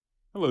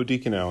Hello,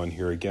 Deacon Allen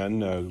here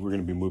again. We're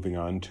going to be moving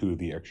on to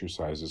the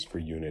exercises for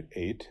Unit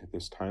 8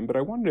 this time, but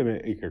I wanted to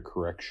make a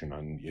correction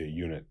on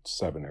Unit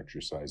 7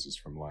 exercises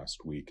from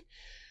last week.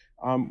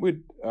 On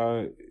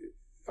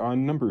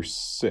number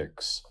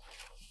 6,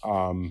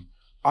 I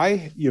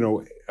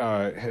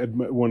had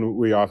one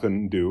we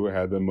often do,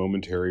 had the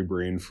momentary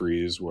brain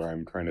freeze where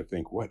I'm trying to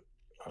think, what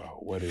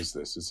is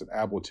this? It's an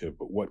ablative,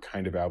 but what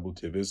kind of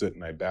ablative is it?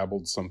 And I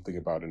babbled something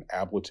about an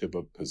ablative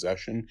of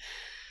possession,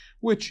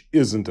 which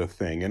isn't a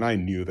thing. And I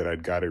knew that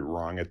I'd got it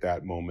wrong at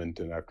that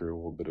moment. And after a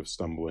little bit of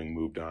stumbling,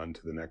 moved on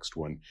to the next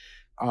one.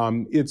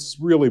 It's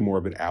really more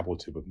of an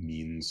ablative of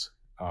means.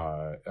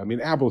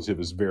 Ablative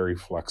is very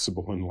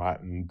flexible in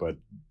Latin, but,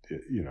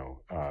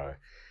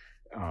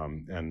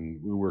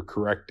 and we were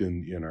correct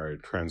in our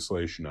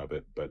translation of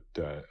it, but,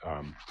 that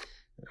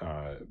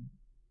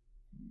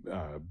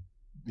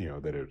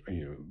it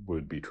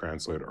would be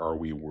translated, "Are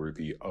we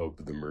worthy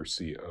of the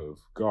mercy of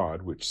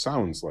God?" which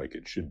sounds like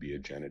it should be a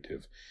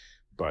genitive,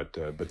 but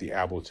the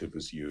ablative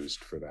is used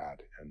for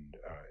that. And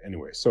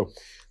anyway, so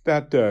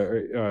that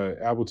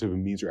ablative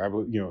means,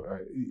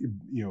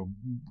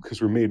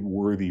 because we're made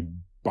worthy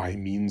by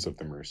means of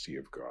the mercy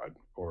of God,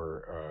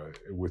 or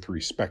with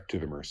respect to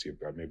the mercy of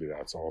God. Maybe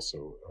that's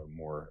also a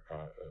more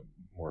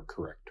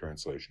correct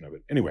translation of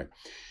it. Anyway.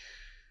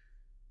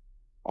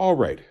 All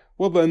right.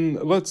 Well, then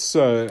let's,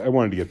 I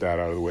wanted to get that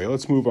out of the way.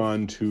 Let's move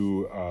on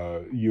to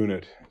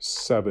Unit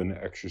 7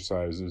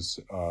 exercises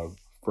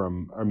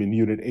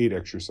Unit 8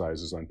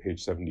 exercises on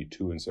page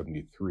 72 and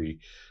 73.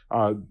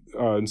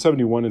 In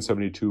 71 and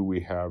 72,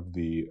 we have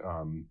the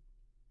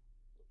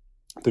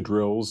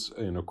drills.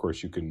 And of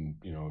course, you can,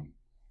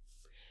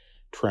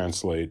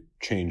 translate,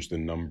 change the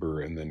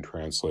number, and then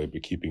translate,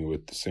 but keeping it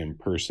with the same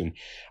person.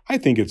 I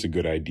think it's a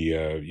good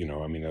idea.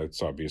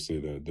 That's obviously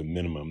the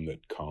minimum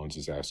that Collins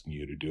is asking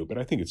you to do, but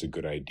I think it's a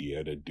good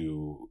idea to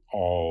do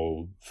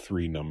all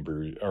three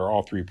numbers, or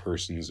all three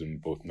persons in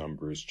both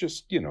numbers,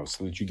 just,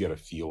 so that you get a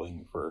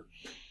feeling for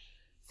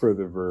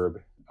the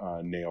verb,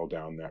 nail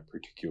down that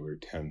particular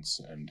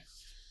tense and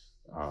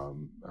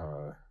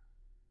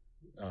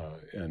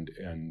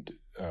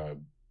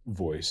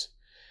voice.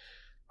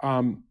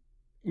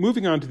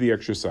 Moving on to the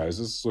exercises,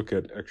 let's look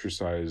at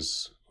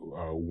exercise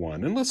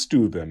 1, and let's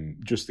do them,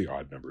 just the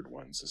odd-numbered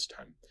ones this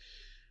time.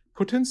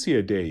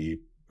 Potentia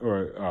Dei,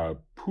 or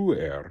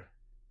puer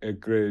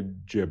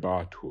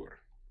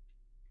egregebatur,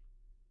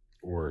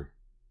 or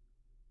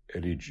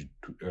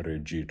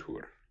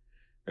eregitur.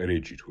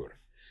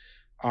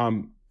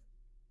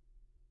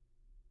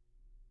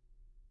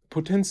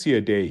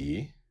 Potentia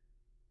Dei,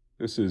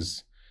 this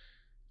is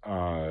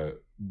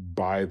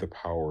by the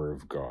power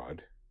of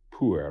God.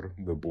 Puer,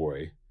 the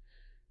boy,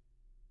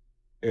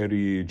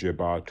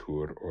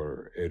 erigebatur,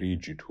 or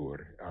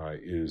erigitur,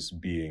 is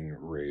being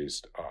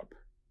raised up.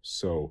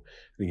 So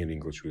I think in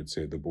English we would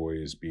say the boy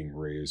is being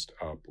raised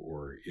up,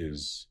 or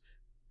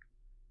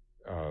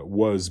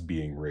was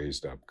being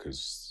raised up,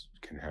 because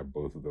it can have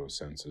both of those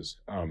senses,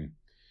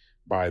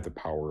 by the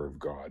power of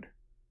God.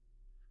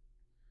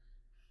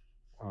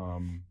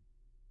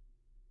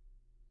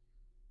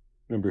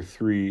 Number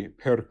 3,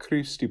 per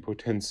Christi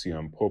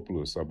potentiam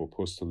populus ab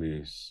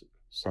apostolis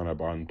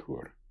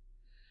sanabantur.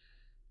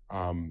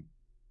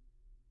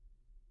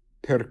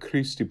 Per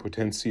Christi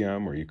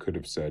potentiam, or he could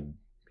have said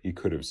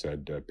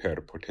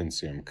per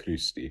potentiam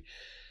Christi,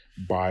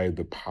 by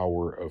the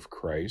power of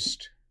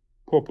Christ,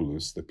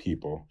 populus, the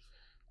people,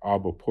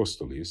 ab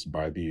apostolis,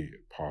 by the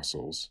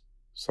apostles,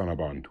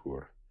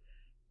 sanabantur,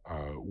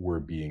 were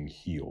being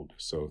healed.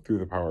 So through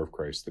the power of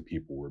Christ, the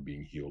people were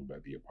being healed by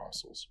the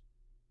apostles.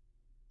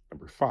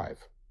 Number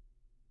 5.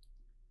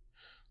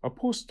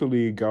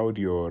 Apostoli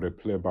gaudio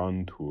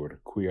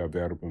replebantur, quia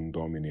verbum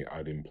Domini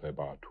ad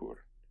implebatur.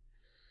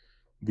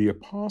 The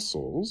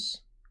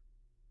apostles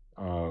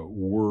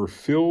were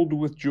filled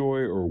with joy,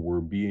 or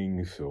were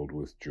being filled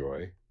with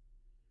joy,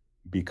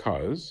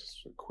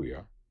 because,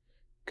 quia,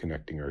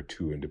 connecting our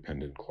two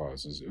independent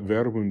clauses,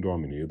 verbum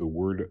Domini, the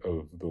word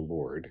of the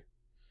Lord,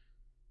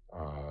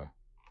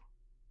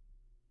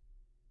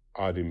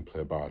 ad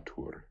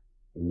implebatur,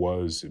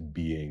 was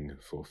being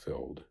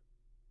fulfilled,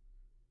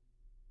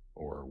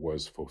 or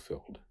was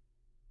fulfilled.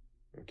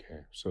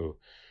 Okay, so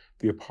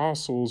the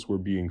apostles were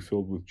being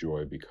filled with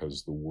joy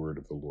because the word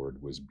of the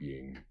Lord was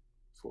being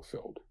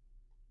fulfilled.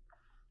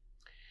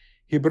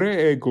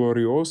 Hebrae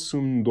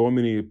gloriosum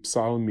Domini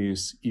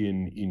psalmis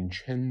in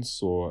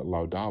incenso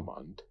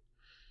laudabant,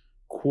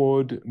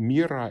 quod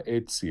mira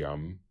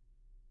etiam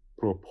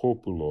pro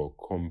populo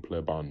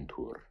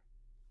complebantur.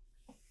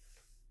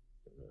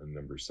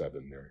 Number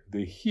 7 there.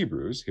 The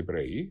Hebrews,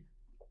 Hebrei,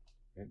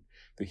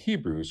 the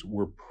Hebrews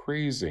were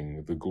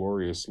praising the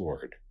glorious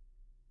Lord.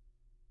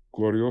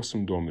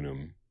 Gloriosum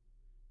Dominum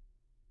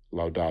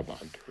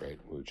laudabant, right,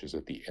 which is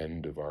at the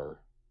end of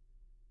our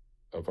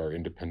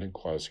independent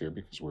clause here,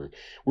 because we're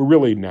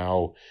really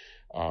now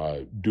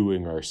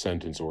doing our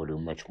sentence order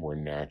much more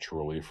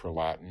naturally for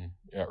Latin.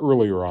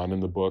 Earlier on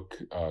in the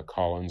book,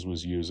 Collins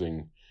was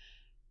using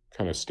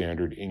kind of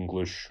standard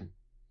English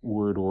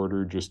word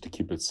order just to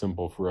keep it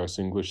simple for us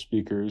English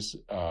speakers,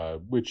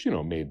 which,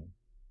 made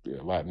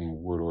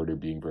Latin word order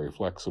being very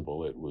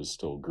flexible. It was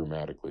still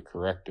grammatically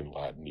correct in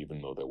Latin,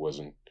 even though that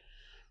wasn't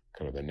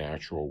kind of the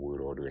natural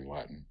word order in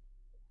Latin.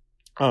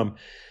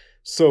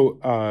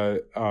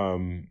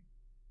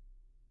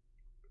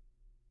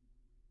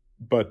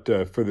 But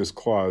for this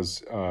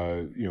clause,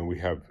 we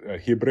have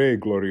Hebrae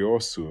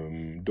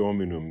gloriosum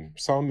dominum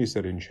salmis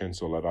et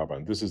incenso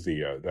laudaban. This is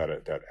the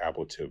that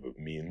ablative of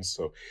means.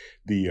 So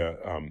the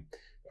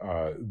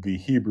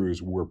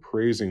Hebrews were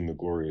praising the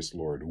glorious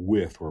Lord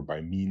with or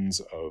by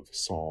means of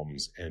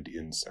psalms and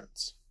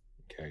incense.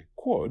 Okay,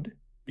 quod,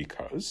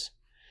 because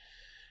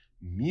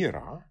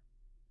mira,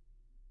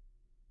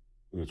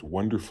 those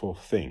wonderful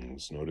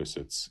things. Notice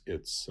it's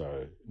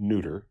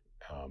neuter,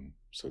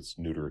 so it's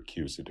neuter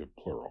accusative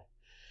plural.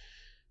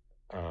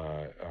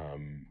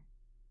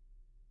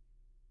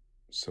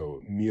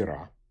 So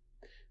mira,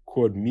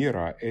 quod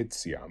mira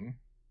etiam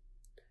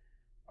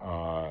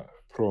pro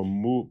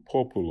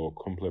populo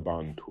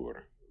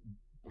complebantur,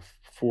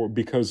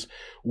 because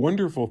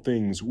wonderful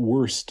things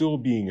were still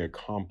being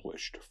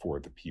accomplished for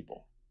the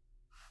people.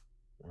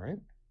 All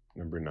right,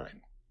 number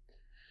 9.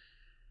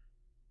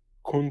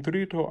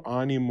 Contrito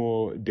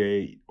animo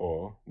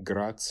Deo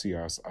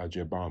gratias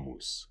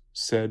agebamus,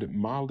 sed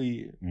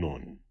mali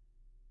non.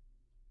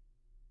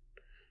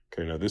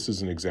 Okay, now this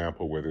is an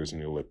example where there's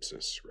an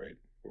ellipsis, right?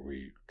 Where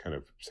we kind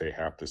of say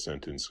half the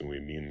sentence and we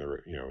mean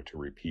to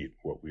repeat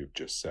what we've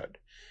just said.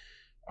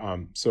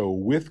 So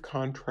with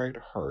contrite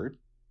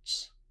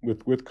hearts,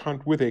 with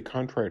a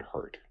contrite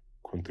heart,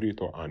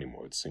 contrito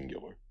animo, it's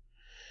singular.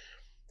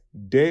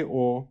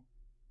 Deo,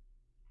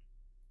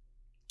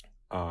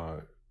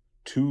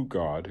 to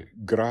God,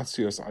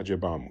 gratias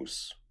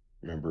agebamus.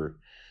 Remember,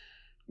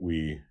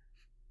 we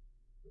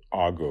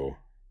ago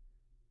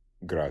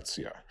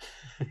gratia.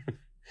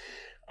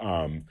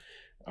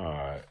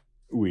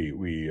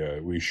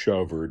 We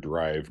shove or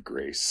drive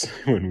grace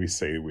when we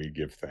say we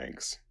give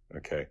thanks.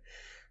 Okay,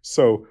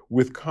 so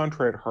with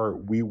contrite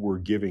heart we were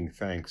giving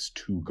thanks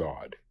to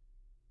God,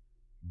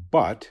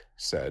 but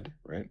said,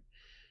 right,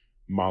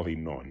 mali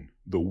non,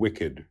 the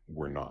wicked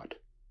were not.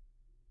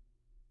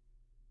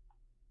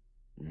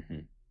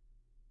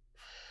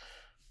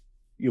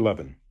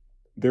 11.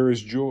 There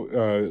is joy.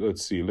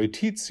 Let's see.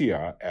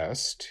 Laetitia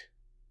est,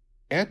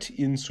 et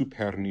in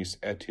supernis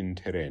et in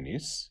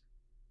terrenis.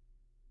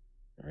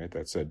 All right,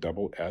 that's a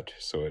double et,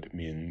 so it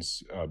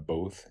means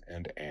both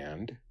and.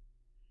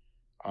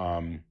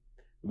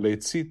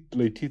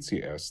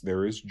 Laetitia est,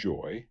 there is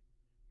joy,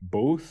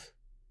 both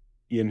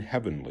in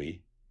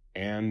heavenly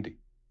and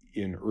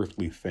in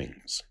earthly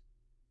things.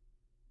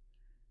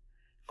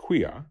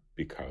 Quia,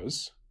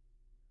 because.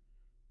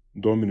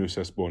 Dominus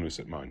est bonus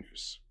et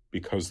magnus,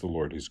 because the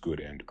Lord is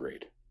good and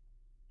great.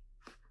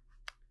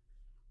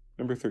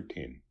 Number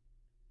 13.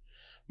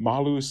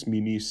 Malus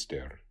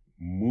minister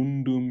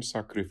mundum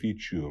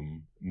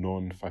sacrificium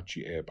non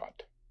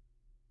faciebat.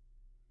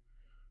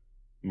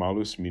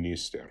 Malus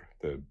minister,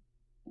 the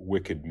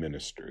wicked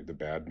minister, the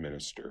bad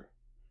minister,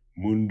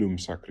 mundum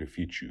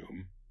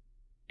sacrificium,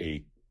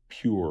 a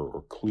pure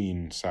or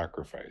clean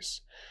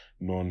sacrifice,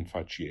 non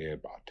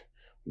faciebat,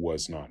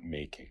 was not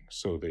making.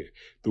 So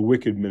the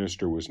wicked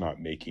minister was not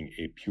making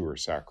a pure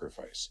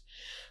sacrifice.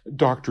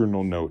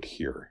 Doctrinal note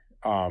here.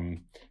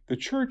 The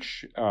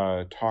church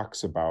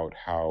talks about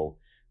how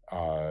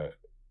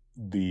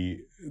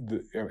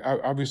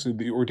obviously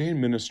the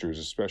ordained ministers,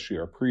 especially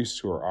our priests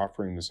who are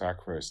offering the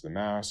sacrifice of the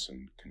Mass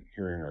and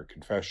hearing our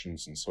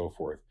confessions and so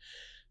forth,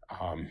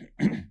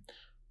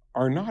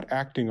 are not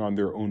acting on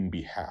their own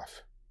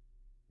behalf.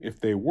 If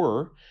they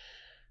were,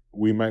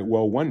 we might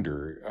well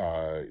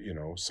wonder,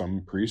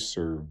 some priests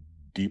are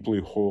deeply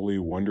holy,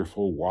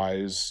 wonderful,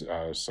 wise.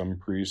 Some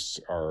priests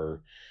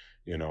are,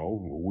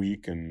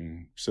 weak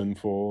and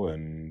sinful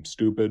and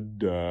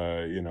stupid. We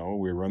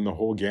run the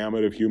whole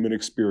gamut of human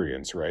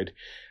experience, right?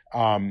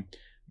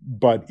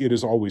 But it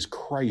is always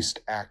Christ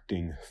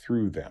acting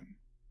through them.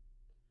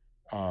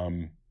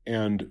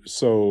 And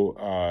so,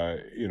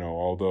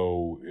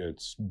 although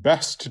it's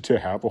best to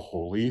have a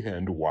holy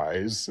and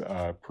wise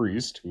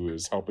priest who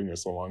is helping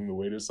us along the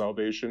way to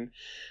salvation,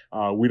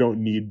 we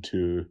don't need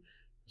to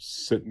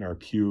sit in our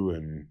pew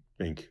and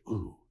think,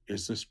 ooh,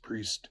 is this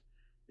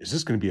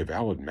going to be a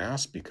valid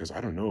Mass? Because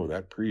I don't know,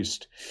 that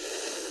priest,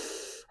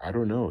 I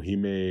don't know, he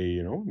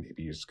may,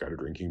 maybe he's got a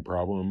drinking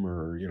problem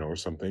or, or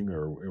something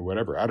or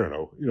whatever. I don't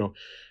know,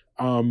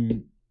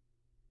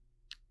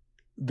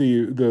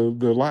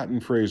 The Latin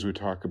phrase we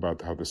talk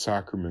about how the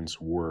sacraments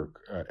work,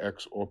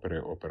 ex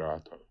opere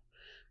operato.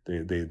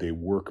 They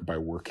work by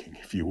working,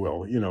 if you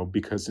will,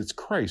 because it's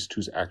Christ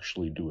who's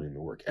actually doing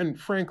the work. And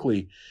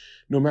frankly,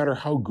 no matter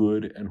how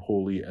good and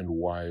holy and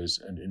wise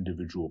an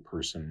individual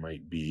person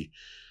might be,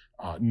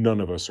 none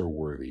of us are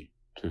worthy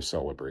to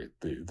celebrate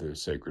the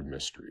sacred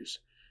mysteries.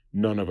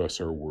 None of us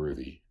are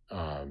worthy,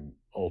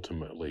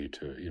 ultimately,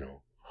 to,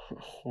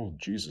 hold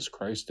Jesus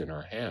Christ in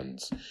our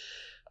hands.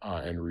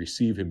 and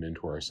receive him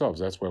into ourselves.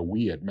 That's why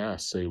we at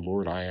Mass say,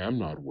 Lord, I am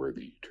not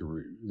worthy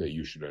that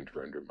you should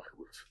enter under my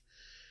roof.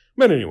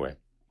 But anyway,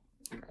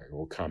 I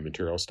will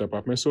commentary. I'll step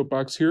off my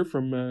soapbox here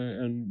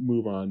and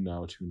move on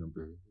now to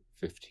number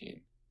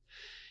 15.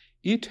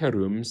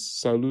 Iterum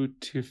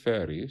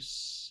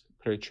salutiferis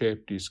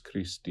preceptis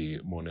Christi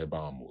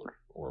monebamur,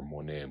 or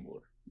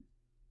monemur.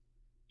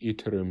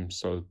 Iterum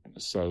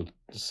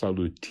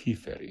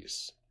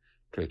salutiferis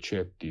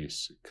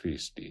preceptis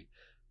Christi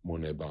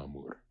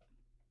monebamur.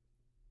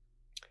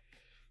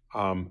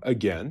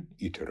 Again,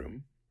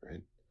 iterum,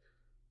 right?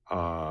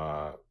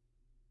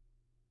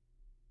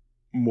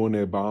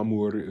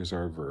 Monebamur is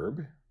our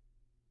verb.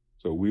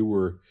 So we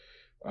were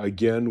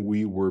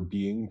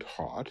being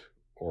taught,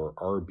 or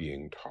are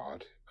being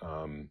taught,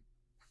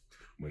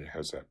 when it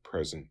has that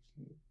present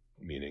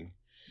meaning.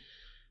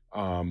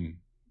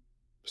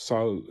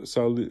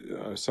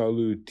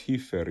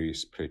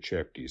 Salutiferis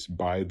preceptis,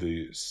 by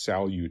the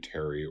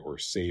salutary or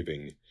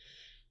saving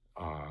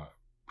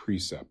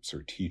precepts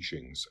or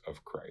teachings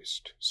of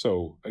Christ.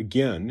 So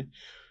again,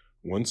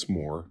 once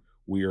more,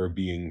 we are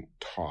being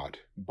taught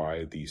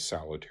by the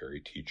salutary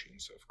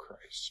teachings of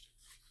Christ.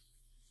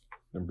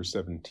 Number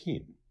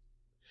 17.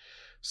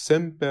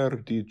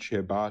 Semper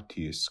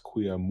dicebatis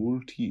quia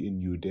multi in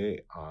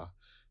Judea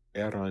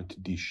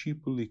erant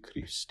discipuli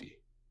Christi.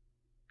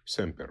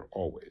 Semper,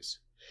 always.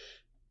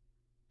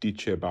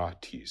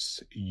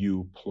 Dicebatis,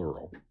 you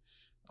plural,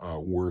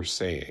 were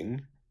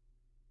saying,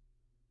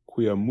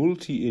 quia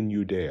multi in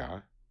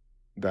Judea,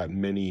 that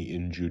many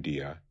in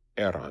Judea,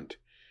 erant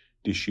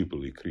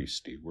discipuli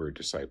Christi, were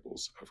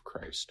disciples of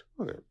Christ.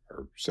 Well,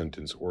 our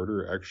sentence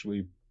order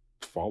actually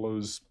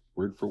follows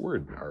word for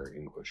word our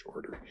English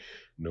order.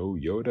 No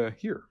Yoda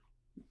here.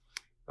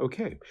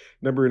 Okay,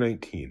 number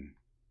 19.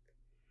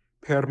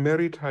 Per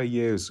merita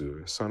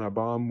Iesu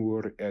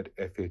sanabamur et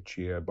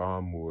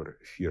efficiebamur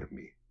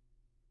firmi.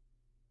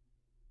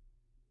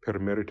 Per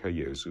merita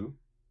Iesu,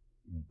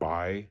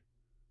 by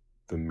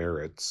the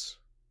merits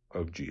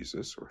of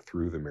Jesus, or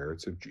through the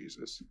merits of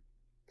Jesus.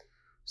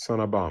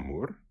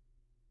 Sanabamur,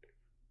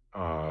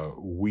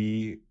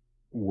 we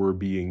were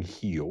being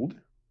healed.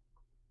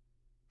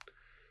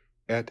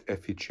 Et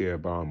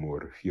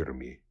efficiebamur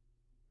firmi,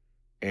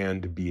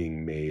 and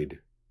being made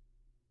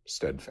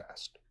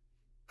steadfast,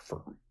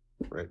 firm,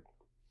 right?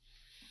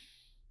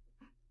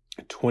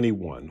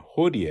 21.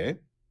 Hodie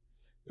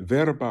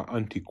verba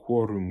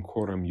antiquorum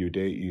coram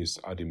Judeis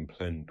ad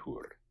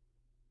implentur.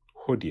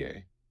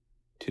 Hodie,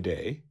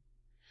 today,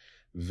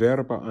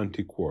 verba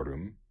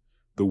antiquorum,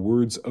 the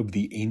words of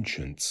the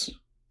ancients.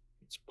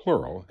 It's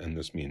plural, and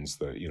this means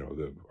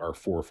our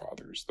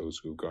forefathers, those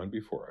who've gone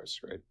before us,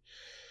 right?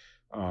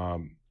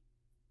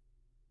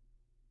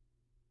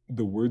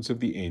 The words of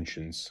the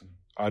ancients,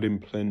 ad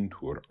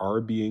implentur,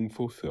 are being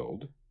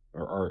fulfilled,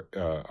 or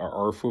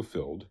are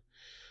fulfilled,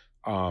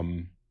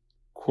 coram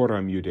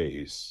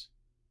Judeis,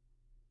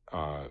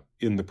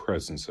 in the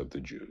presence of the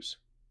Jews.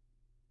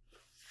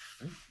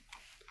 Okay.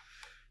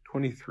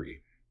 23.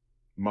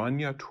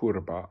 Magna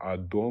turba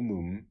ad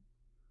domum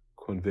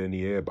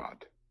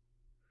conveniebat,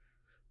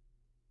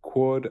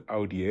 quod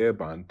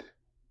audiebant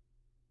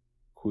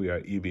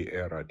quia ibi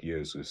erat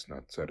Iesus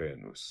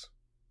Nazarenus.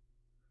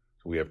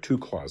 So we have two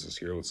clauses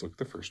here. Let's look at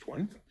the first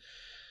one.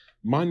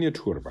 Magna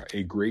turba,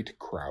 a great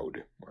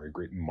crowd, or a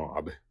great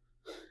mob.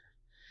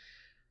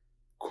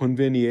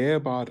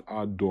 Conveniebat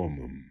ad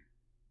domum,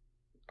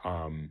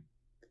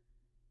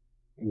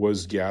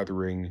 was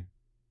gathering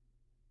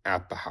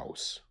at the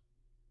house.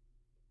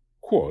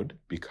 Quod,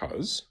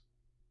 because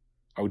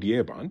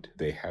audiebant,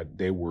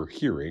 they were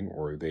hearing,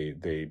 or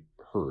they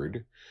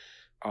heard,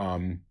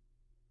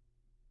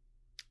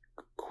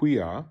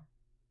 quia,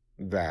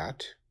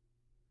 that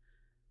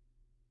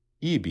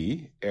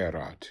ibi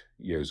erat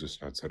Iesus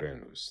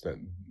Nazarenus,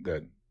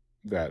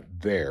 that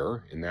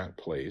there, in that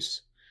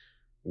place,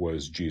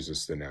 was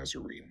Jesus the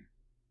Nazarene,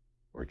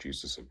 or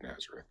Jesus of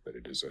Nazareth, but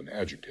it is an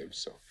adjective,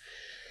 so.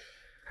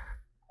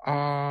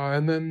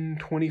 And then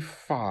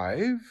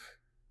 25,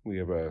 we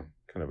have a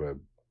kind of a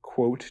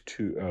quote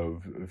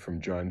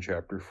from John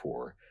chapter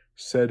 4.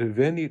 Sed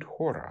venit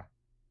hora,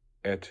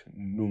 et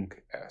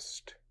nunc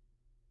est.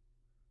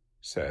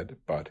 Said,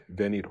 but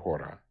venit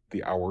hora,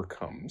 the hour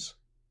comes,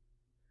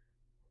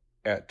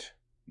 et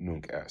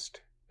nunc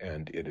est,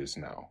 and it is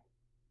now.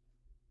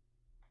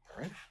 All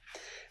right?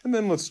 And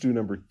then let's do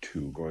number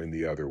 2, going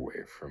the other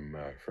way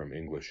from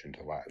English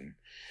into Latin.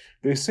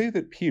 They say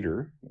that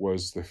Peter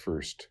was the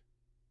first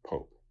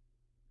pope.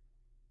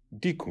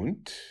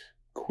 Dicunt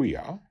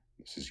quia,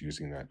 this is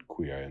using that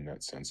quia in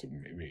that sense of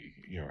maybe,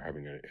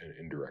 having an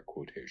indirect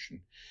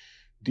quotation.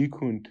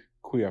 Dicunt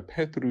quia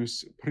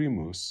Petrus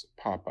primus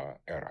papa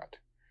erat.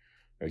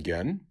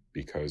 Again,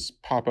 because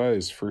papa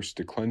is first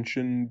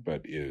declension,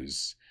 but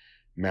is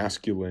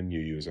masculine,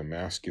 you use a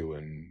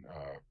masculine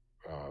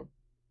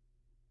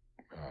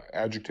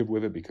adjective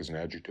with it, because an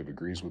adjective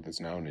agrees with its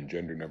noun in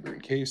gender, number,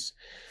 and case.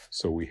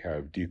 So we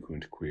have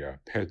dicunt quia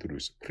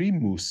Petrus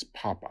primus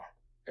papa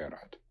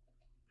erat.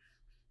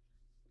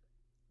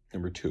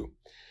 Number 2.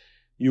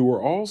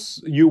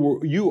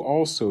 You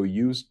also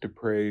used to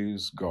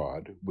praise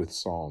God with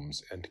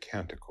psalms and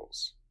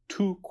canticles.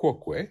 Tu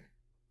quoque,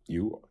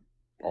 you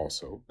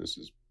also. This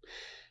is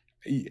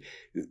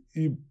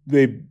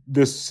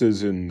this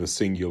is in the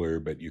singular,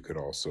 but you could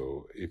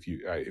also, if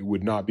you, it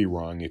would not be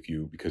wrong if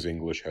you, because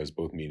English has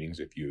both meanings,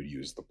 if you would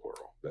use the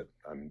plural. But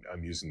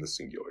I'm using the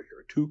singular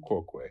here. Tu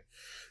quoque,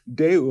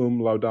 Deum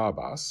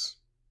laudabas.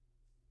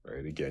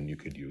 Right, again, you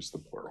could use the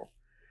plural.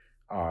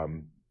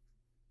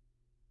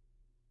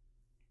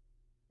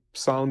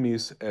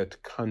 Psalmis et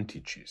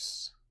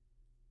canticis,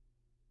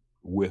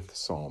 with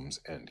psalms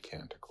and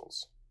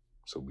canticles.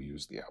 So we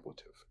use the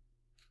ablative.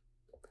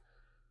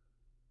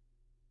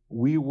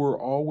 We were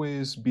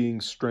always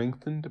being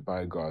strengthened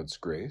by God's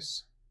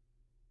grace.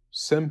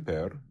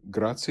 Semper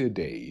gratia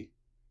Dei,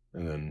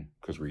 and then,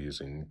 because we're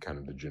using kind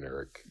of the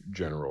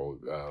general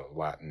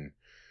Latin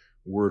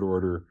word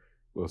order,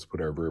 let's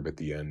put our verb at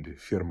the end,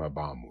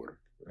 firmabamur,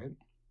 right?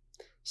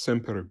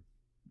 Semper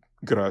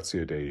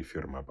gratia Dei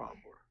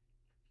firmabamur.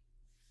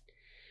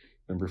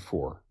 Number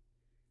 4,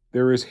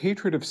 there is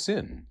hatred of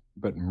sin,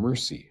 but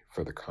mercy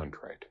for the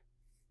contrite.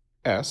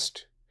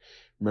 Est,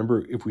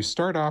 remember, if we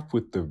start off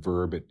with the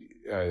verb,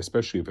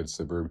 especially if it's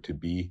the verb to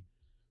be,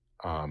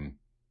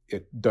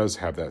 it does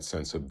have that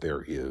sense of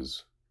there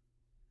is.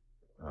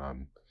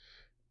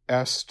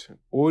 Est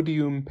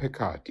odium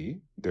peccati,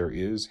 there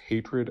is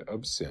hatred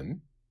of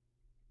sin.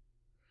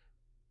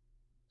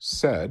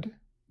 Sed,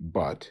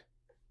 but,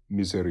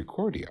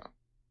 misericordia,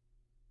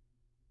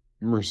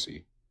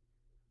 mercy,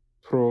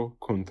 pro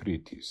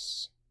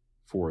contritis,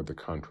 for the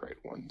contrite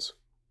ones.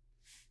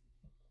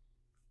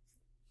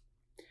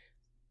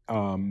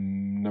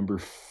 Number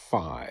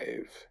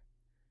 5,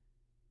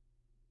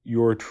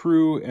 your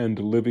true and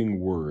living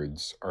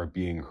words are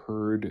being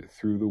heard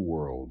through the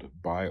world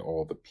by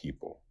all the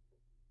people.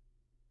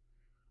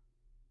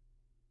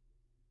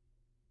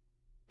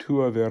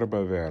 Tua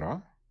verba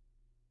vera,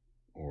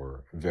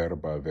 or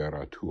verba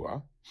vera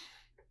tua.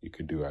 You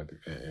could do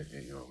either,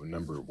 a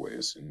number of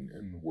ways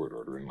in word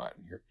order in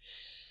Latin here.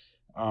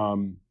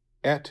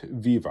 Et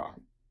viva.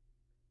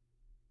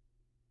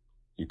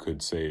 You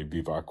could say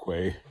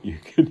vivaque.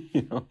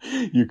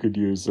 You could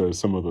use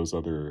some of those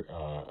other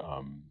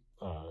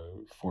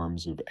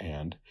forms of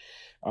and.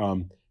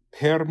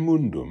 Per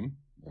mundum,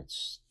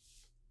 that's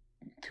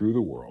through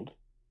the world,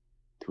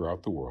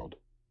 throughout the world.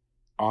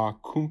 A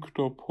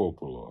cuncto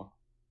populo,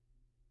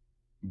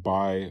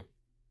 by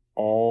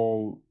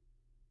all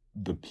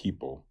the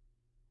people,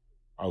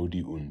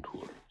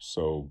 audiuntur.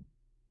 So,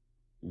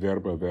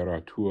 verba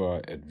vera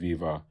tua et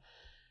viva,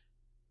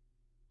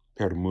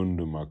 per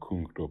mundum a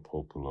cuncto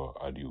populo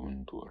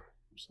audiuntur,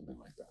 something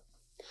like that.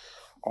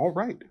 All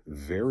right,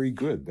 very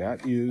good.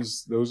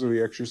 Those are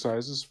the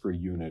exercises for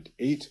Unit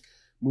 8.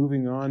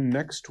 Moving on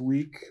next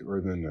week,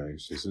 or then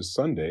this is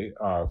Sunday,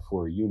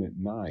 for Unit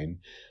 9,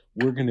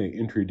 we're going to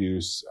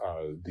introduce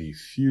the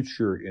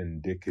future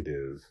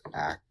indicative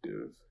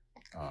active.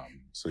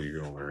 So you're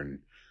going to learn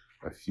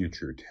a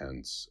future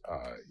tense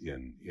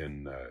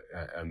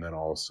and then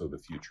also the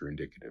future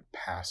indicative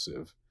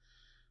passive.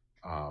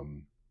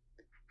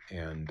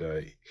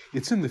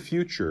 It's in the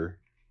future.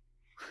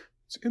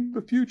 It's in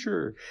the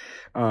future.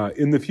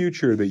 In the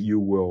future that you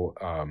will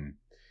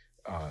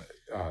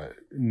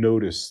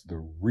notice the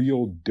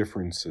real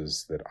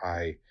differences that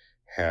I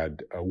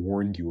had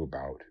warned you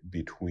about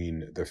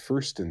between the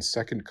first and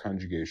second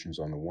conjugations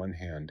on the one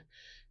hand,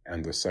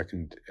 and the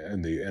second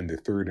and the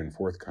third and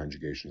fourth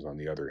conjugations on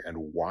the other, and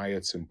why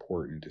it's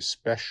important,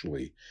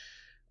 especially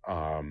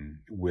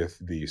with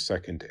the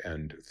second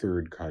and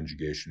third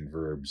conjugation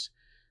verbs,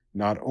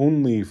 not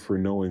only for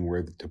knowing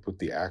where to put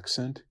the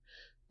accent,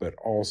 but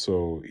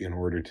also in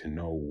order to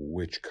know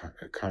which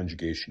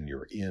conjugation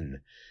you're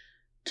in.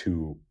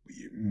 To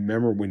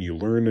remember, when you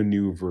learn a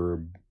new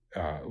verb,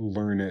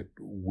 learn it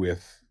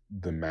with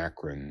the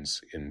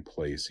macrons in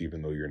place,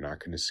 even though you're not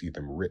going to see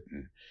them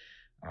written,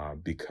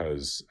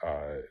 because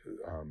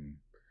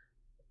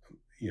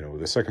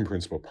the second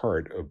principal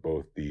part of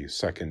both the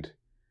second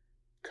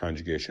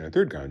conjugation and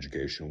third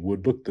conjugation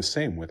would look the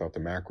same without the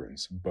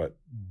macrons, but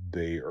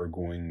they are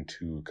going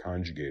to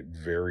conjugate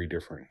very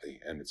differently,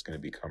 and it's going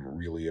to become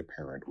really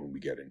apparent when we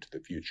get into the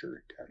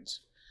future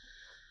tense.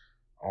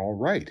 All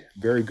right,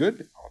 very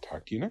good. I'll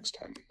talk to you next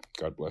time.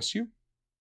 God bless you.